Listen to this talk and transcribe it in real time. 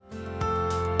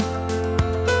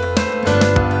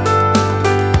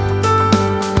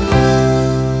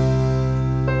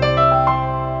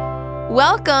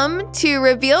Welcome to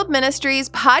Revealed Ministries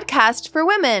podcast for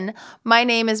women. My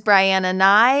name is Brianna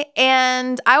Nye,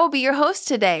 and I will be your host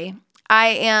today. I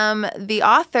am the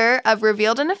author of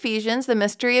Revealed in Ephesians, The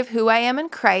Mystery of Who I Am in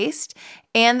Christ,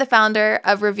 and the founder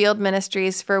of Revealed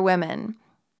Ministries for Women.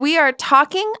 We are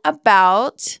talking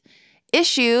about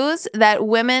issues that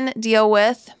women deal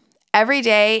with every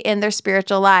day in their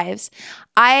spiritual lives.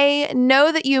 I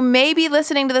know that you may be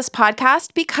listening to this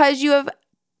podcast because you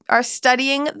are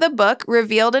studying the book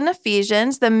Revealed in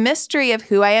Ephesians, The Mystery of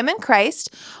Who I Am in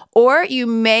Christ, or you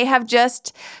may have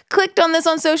just clicked on this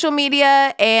on social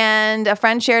media and a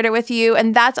friend shared it with you,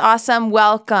 and that's awesome.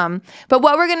 Welcome. But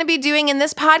what we're going to be doing in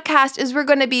this podcast is we're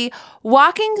going to be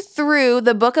walking through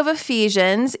the book of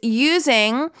Ephesians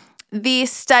using the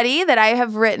study that I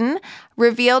have written,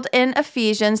 Revealed in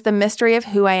Ephesians, The Mystery of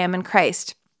Who I Am in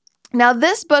Christ. Now,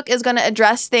 this book is going to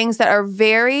address things that are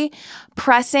very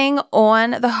pressing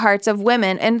on the hearts of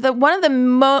women. And one of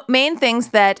the main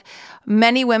things that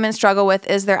many women struggle with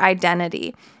is their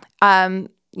identity.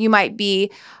 You might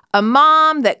be a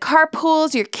mom that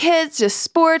carpools your kids to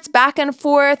sports back and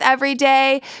forth every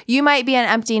day. You might be an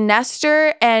empty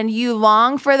nester and you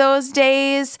long for those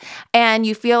days and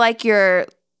you feel like you're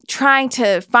trying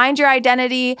to find your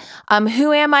identity.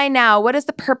 Who am I now? What is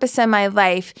the purpose in my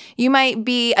life? You might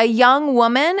be a young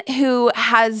woman who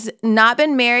has not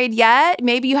been married yet.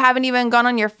 Maybe you haven't even gone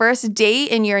on your first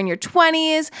date and you're in your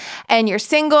 20s and you're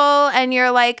single and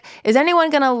you're like, is anyone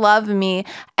going to love me?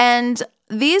 And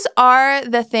these are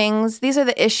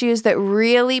the issues that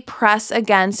really press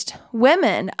against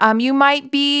women. You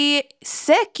might be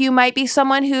sick. You might be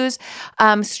someone who's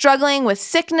struggling with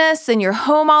sickness and you're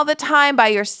home all the time by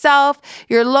yourself.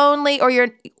 You're lonely, or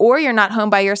you're not home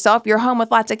by yourself. You're home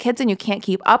with lots of kids and you can't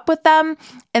keep up with them.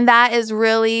 And that is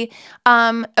really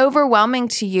overwhelming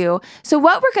to you. So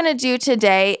what we're going to do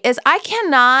today is I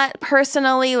cannot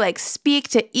personally speak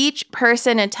to each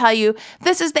person and tell you,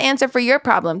 this is the answer for your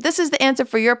problem. This is the answer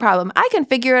for your problem. I can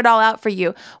figure it all out for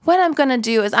you. What I'm going to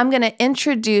do is I'm going to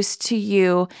introduce to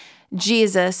you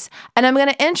Jesus, and I'm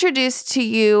going to introduce to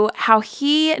you how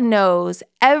he knows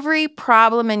every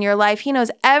problem in your life. He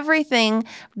knows everything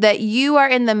that you are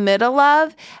in the middle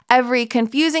of, every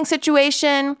confusing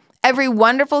situation, every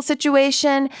wonderful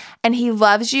situation, and he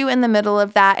loves you in the middle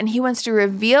of that, and he wants to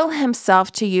reveal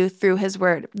himself to you through his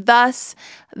word. Thus,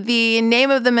 the name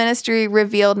of the ministry,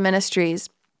 Revealed Ministries.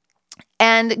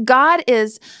 And God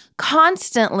is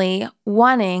constantly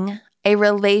wanting a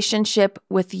relationship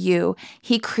with you.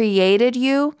 He created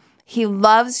you. He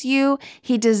loves you.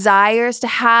 He desires to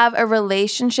have a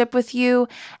relationship with you.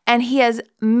 And he has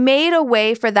made a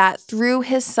way for that through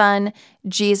his son,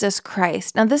 Jesus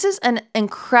Christ. Now, this is an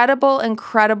incredible,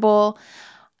 incredible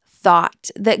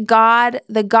thought that God,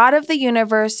 the God of the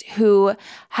universe who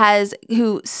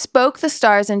spoke the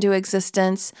stars into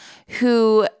existence,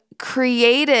 who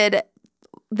created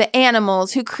the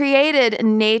animals, who created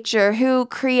nature, who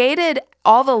created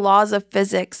all the laws of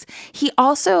physics, he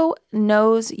also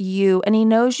knows you, and he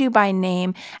knows you by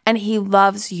name, and he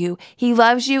loves you. He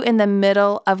loves you in the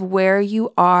middle of where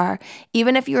you are.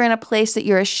 Even if you're in a place that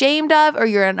you're ashamed of, or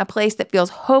you're in a place that feels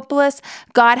hopeless,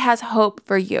 God has hope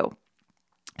for you.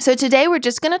 So today we're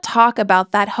just going to talk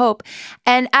about that hope.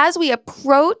 And as we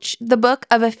approach the book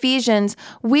of Ephesians,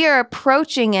 we are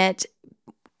approaching it,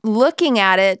 looking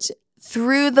at it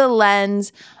through the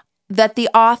lens that the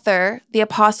author, the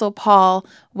Apostle Paul,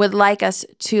 would like us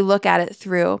to look at it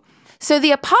through. So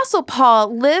the Apostle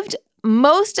Paul lived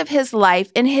most of his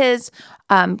life in his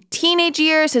teenage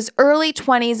years, his early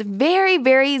 20s, very,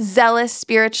 very zealous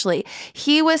spiritually.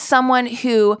 He was someone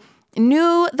who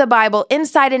knew the Bible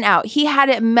inside and out. He had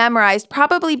it memorized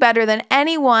probably better than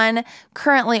anyone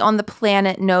currently on the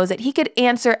planet knows it. He could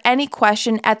answer any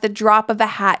question at the drop of a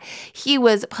hat. He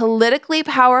was politically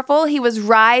powerful. He was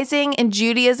rising in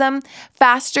Judaism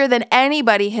faster than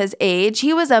anybody his age.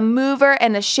 He was a mover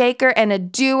and a shaker and a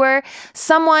doer,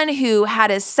 someone who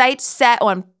had his sights set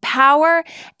on power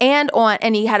and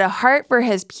he had a heart for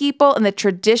his people and the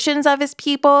traditions of his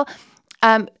people.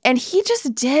 And he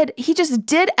just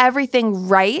did everything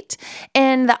right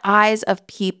in the eyes of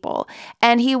people.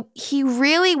 And he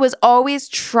really was always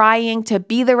trying to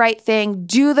be the right thing,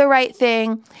 do the right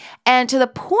thing. And to the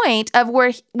point of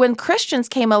when Christians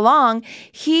came along,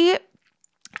 he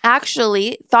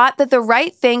actually thought that the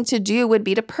right thing to do would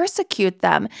be to persecute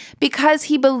them because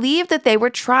he believed that they were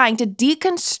trying to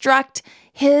deconstruct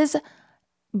his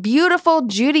beautiful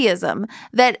Judaism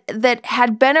that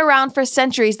had been around for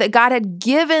centuries, that God had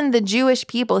given the Jewish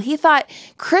people. He thought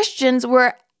Christians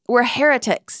were were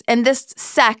heretics. And this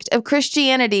sect of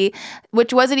Christianity,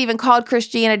 which wasn't even called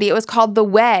Christianity, it was called the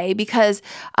Way, because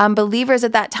believers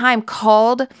at that time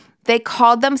called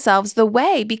themselves the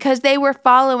Way because they were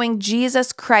following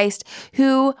Jesus Christ,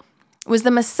 who was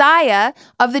the Messiah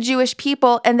of the Jewish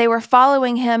people, and they were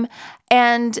following him,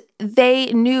 and they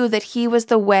knew that he was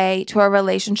the way to a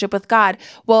relationship with God.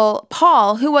 Well,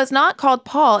 Paul, who was not called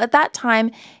Paul at that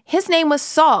time, his name was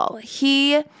Saul.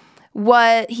 He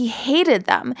hated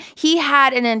them. He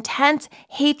had an intense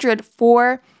hatred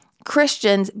for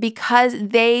Christians because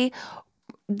they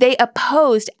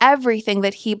opposed everything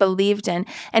that he believed in.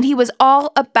 And he was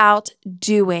all about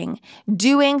doing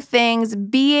things,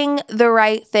 being the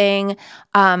right thing.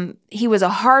 He was a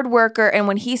hard worker. And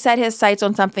when he set his sights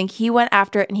on something, he went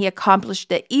after it and he accomplished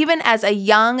it. Even as a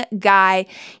young guy,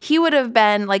 he would have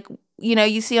been like,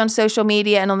 you see on social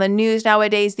media and on the news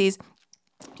nowadays, these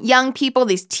young people,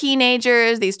 these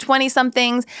teenagers, these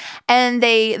 20-somethings, and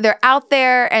they're out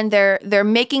there and they're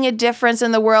making a difference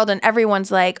in the world, and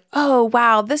everyone's like, oh,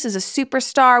 wow, this is a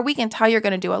superstar. We can tell you're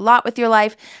going to do a lot with your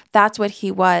life. That's what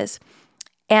he was.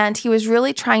 And he was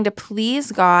really trying to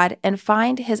please God and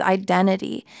find his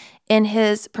identity in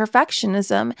his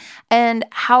perfectionism and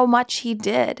how much he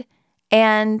did.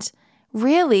 And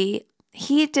really,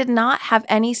 he did not have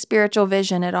any spiritual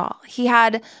vision at all. He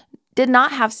did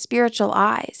not have spiritual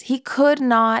eyes. He could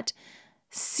not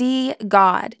see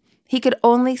God. He could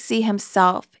only see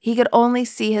himself. He could only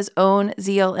see his own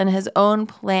zeal and his own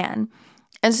plan.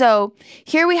 And so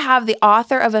here we have the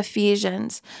author of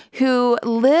Ephesians, who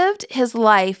lived his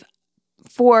life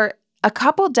for a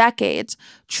couple decades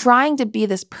trying to be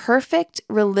this perfect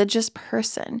religious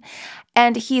person.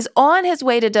 And he's on his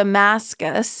way to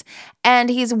Damascus, and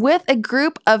he's with a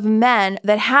group of men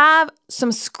that have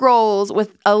some scrolls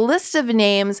with a list of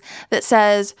names that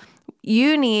says,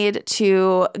 you need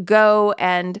to go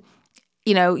and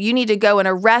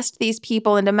arrest these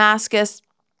people in Damascus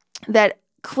that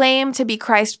claim to be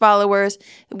Christ followers.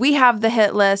 We have the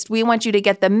hit list. We want you to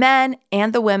get the men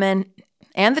and the women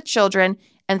and the children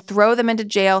and throw them into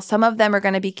jail. Some of them are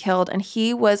going to be killed. And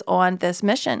he was on this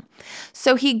mission.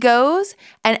 So he goes,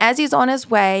 and as he's on his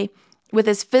way with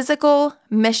his physical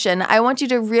mission, I want you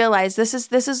to realize this is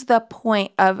the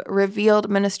point of Revealed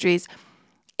Ministries.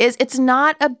 It's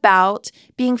not about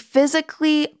being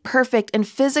physically perfect and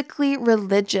physically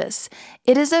religious.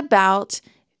 It is about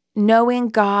knowing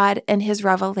God and his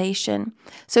revelation.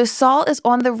 So Saul is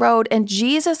on the road, and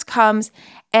Jesus comes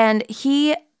and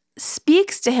he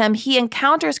speaks to him. He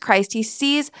encounters Christ. He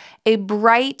sees a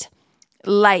bright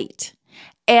light.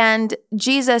 And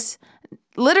Jesus,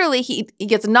 literally, he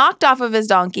gets knocked off of his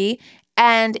donkey,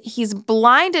 and he's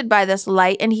blinded by this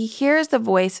light, and he hears the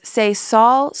voice say,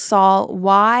 Saul, Saul,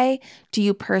 why do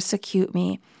you persecute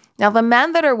me? Now, the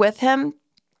men that are with him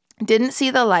didn't see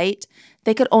the light.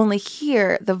 They could only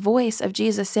hear the voice of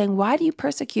Jesus saying, why do you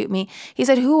persecute me? He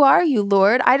said, who are you,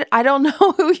 Lord? I don't know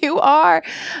who you are.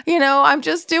 I'm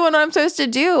just doing what I'm supposed to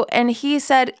do. And he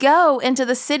said, go into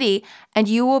the city and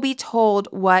you will be told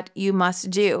what you must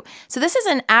do. So this is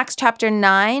in Acts chapter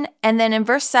 9. And then in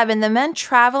verse 7, the men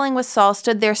traveling with Saul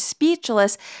stood there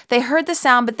speechless. They heard the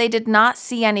sound, but they did not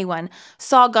see anyone.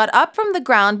 Saul got up from the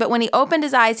ground, but when he opened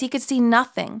his eyes, he could see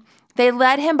nothing. They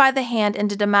led him by the hand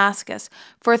into Damascus.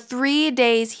 For 3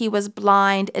 days he was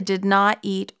blind and did not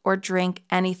eat or drink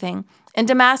anything. In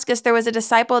Damascus there was a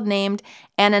disciple named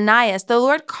Ananias. The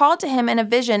Lord called to him in a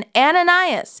vision,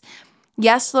 Ananias.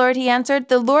 Yes, Lord, he answered.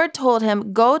 The Lord told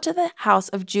him, go to the house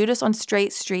of Judas on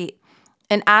Straight Street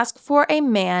and ask for a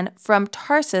man from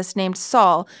Tarsus named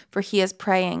Saul, for he is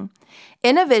praying.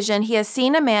 In a vision he has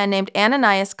seen a man named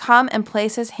Ananias come and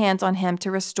place his hands on him to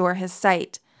restore his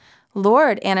sight.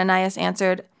 Lord, Ananias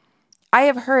answered, I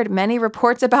have heard many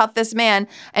reports about this man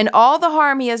and all the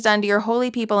harm he has done to your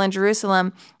holy people in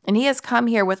Jerusalem, and he has come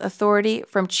here with authority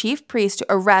from chief priests to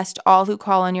arrest all who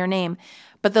call on your name.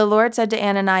 But the Lord said to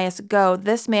Ananias, go,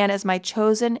 this man is my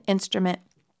chosen instrument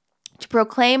to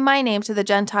proclaim my name to the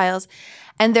Gentiles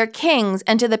and their kings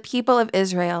and to the people of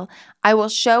Israel. I will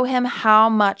show him how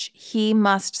much he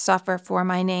must suffer for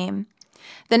my name.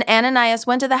 Then Ananias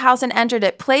went to the house and entered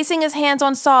it. Placing his hands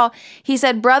on Saul, he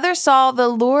said, Brother Saul, the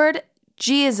Lord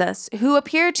Jesus, who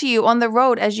appeared to you on the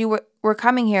road as you were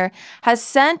coming here, has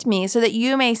sent me so that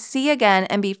you may see again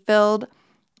and be filled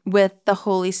with the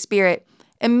Holy Spirit.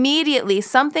 Immediately,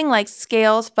 something like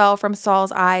scales fell from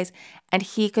Saul's eyes, and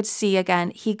he could see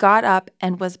again. He got up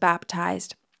and was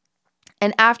baptized.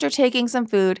 And after taking some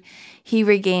food, he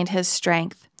regained his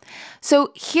strength.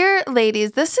 So here,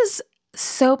 ladies, this is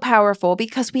so powerful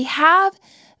because we have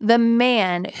the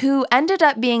man who ended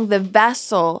up being the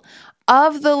vessel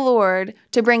of the Lord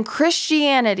to bring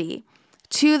Christianity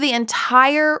to the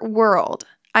entire world.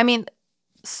 I mean,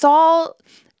 Saul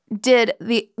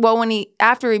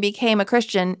after he became a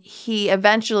Christian,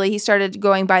 he started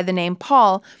going by the name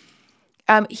Paul.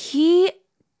 He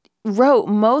wrote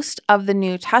most of the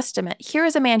New Testament. Here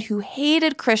is a man who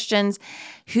hated Christians,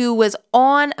 who was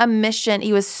on a mission.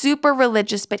 He was super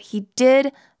religious, but he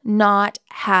did not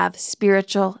have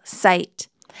spiritual sight.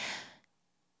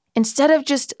 Instead of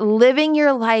just living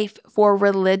your life for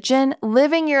religion,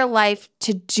 living your life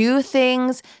to do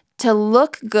things, to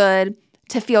look good,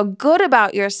 to feel good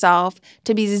about yourself,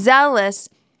 to be zealous,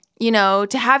 to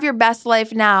have your best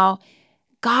life now,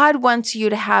 God wants you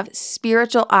to have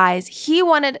spiritual eyes. He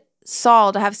wanted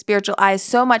Saul to have spiritual eyes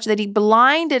so much that he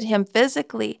blinded him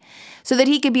physically so that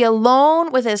he could be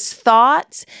alone with his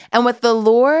thoughts and with the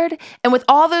Lord and with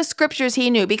all those scriptures he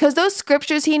knew. Because those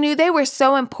scriptures he knew, they were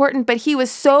so important, but he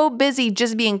was so busy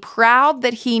just being proud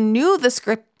that he knew the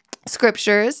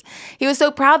scriptures. He was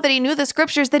so proud that he knew the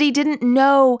scriptures that he didn't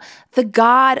know the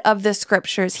God of the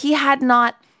scriptures. He had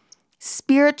not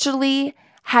spiritually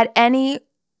had any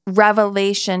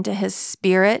revelation to his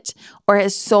spirit or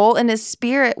his soul, and his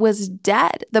spirit was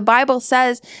dead. The Bible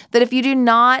says that if you do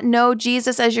not know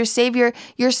Jesus as your Savior,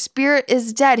 your spirit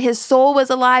is dead. His soul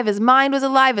was alive, his mind was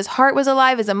alive, his heart was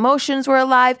alive, his emotions were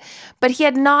alive, but he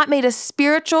had not made a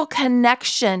spiritual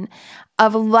connection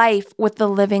of life with the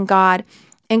living God.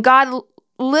 And God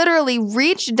literally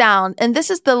reached down, and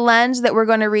this is the lens that we're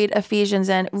going to read Ephesians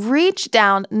in, reached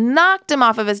down, knocked him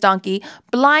off of his donkey,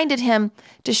 blinded him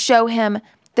to show him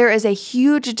there is a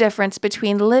huge difference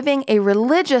between living a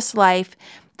religious life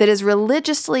that is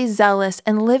religiously zealous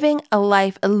and living a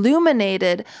life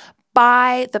illuminated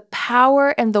by the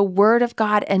power and the word of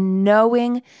God and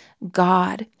knowing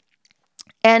God.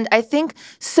 And I think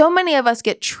so many of us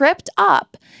get tripped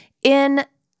up in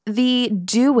the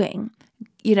doing.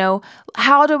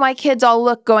 How do my kids all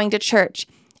look going to church?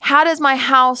 How does my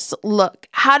house look?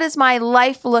 How does my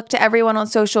life look to everyone on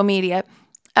social media?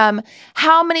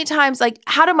 How many times,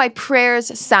 how do my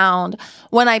prayers sound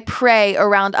when I pray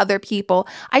around other people?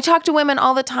 I talk to women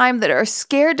all the time that are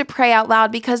scared to pray out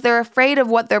loud because they're afraid of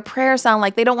what their prayers sound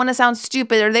like. They don't want to sound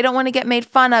stupid, or they don't want to get made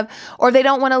fun of, or they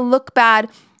don't want to look bad,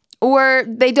 or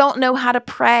they don't know how to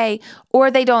pray, or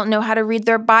they don't know how to read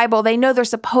their Bible. They know they're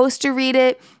supposed to read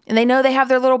it, and they know they have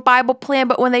their little Bible plan,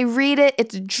 but when they read it,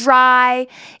 it's dry,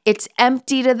 it's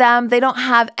empty to them. They don't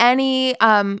have any,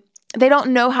 they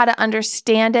don't know how to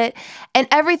understand it. And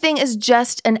everything is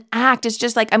just an act. It's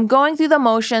just like I'm going through the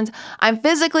motions. I'm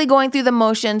physically going through the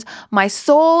motions. My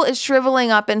soul is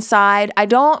shriveling up inside. I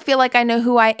don't feel like I know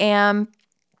who I am.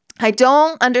 I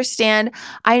don't understand.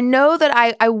 I know that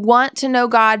I want to know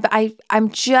God, but I'm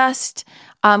just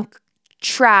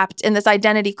trapped in this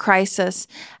identity crisis.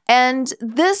 And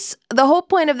the whole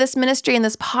point of this ministry and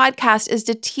this podcast is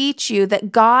to teach you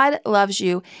that God loves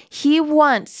you. He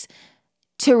wants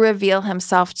to reveal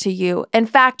himself to you. In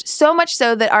fact, so much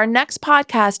so that our next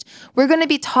podcast, we're going to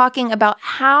be talking about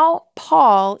how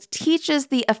Paul teaches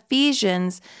the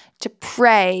Ephesians to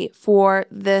pray for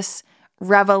this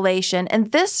revelation.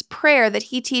 And this prayer that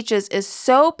he teaches is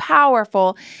so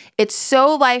powerful. It's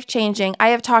so life-changing. I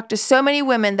have talked to so many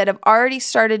women that have already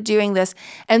started doing this,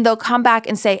 and they'll come back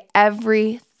and say,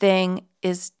 everything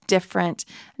is different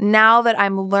now that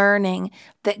I'm learning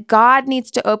that God needs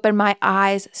to open my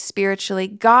eyes spiritually.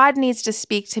 God needs to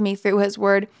speak to me through his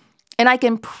word, and I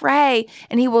can pray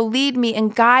and he will lead me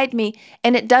and guide me.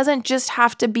 And it doesn't just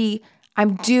have to be,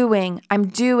 I'm trying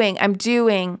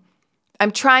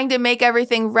to make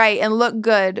everything right and look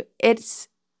good. It's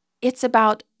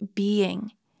about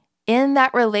being in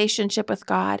that relationship with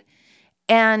God.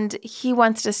 And he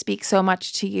wants to speak so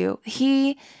much to you.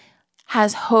 He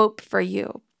has hope for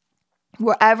you.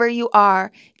 Wherever you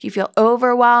are, if you feel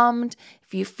overwhelmed,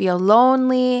 if you feel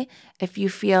lonely, if you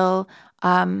feel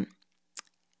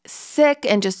sick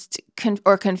and just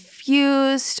or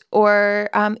confused, or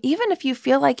even if you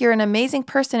feel like you're an amazing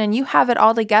person and you have it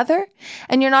all together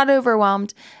and you're not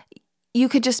overwhelmed, you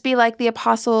could just be like the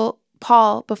Apostle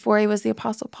Paul before he was the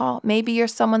Apostle Paul. Maybe you're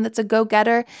someone that's a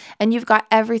go-getter and you've got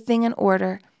everything in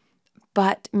order,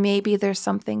 but maybe there's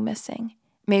something missing.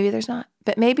 Maybe there's not,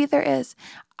 but maybe there is.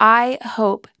 I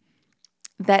hope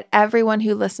that everyone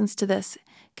who listens to this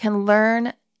can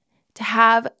learn to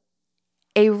have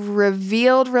a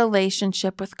revealed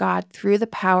relationship with God through the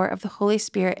power of the Holy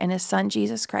Spirit and his son,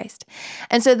 Jesus Christ.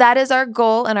 And so that is our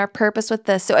goal and our purpose with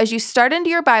this. So as you start into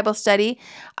your Bible study,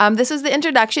 this is the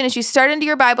introduction. As you start into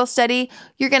your Bible study,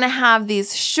 you're going to have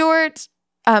these short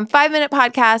 5-minute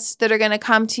podcasts that are going to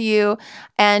come to you,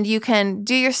 and you can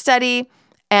do your study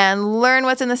and learn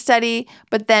what's in the study,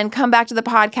 but then come back to the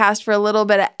podcast for a little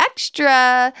bit of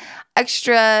extra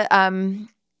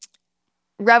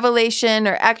revelation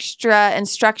or extra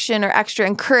instruction or extra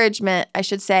encouragement, I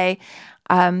should say.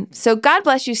 So God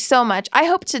bless you so much. I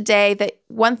hope today that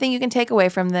one thing you can take away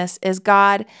from this is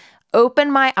God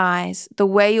open my eyes the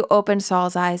way you opened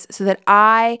Saul's eyes so that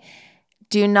I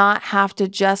do not have to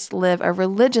just live a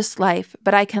religious life,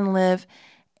 but I can live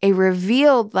a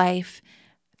revealed life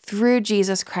through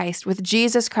Jesus Christ, with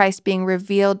Jesus Christ being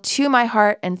revealed to my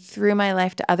heart and through my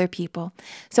life to other people.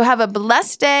 So have a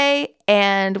blessed day,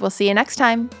 and we'll see you next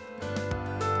time.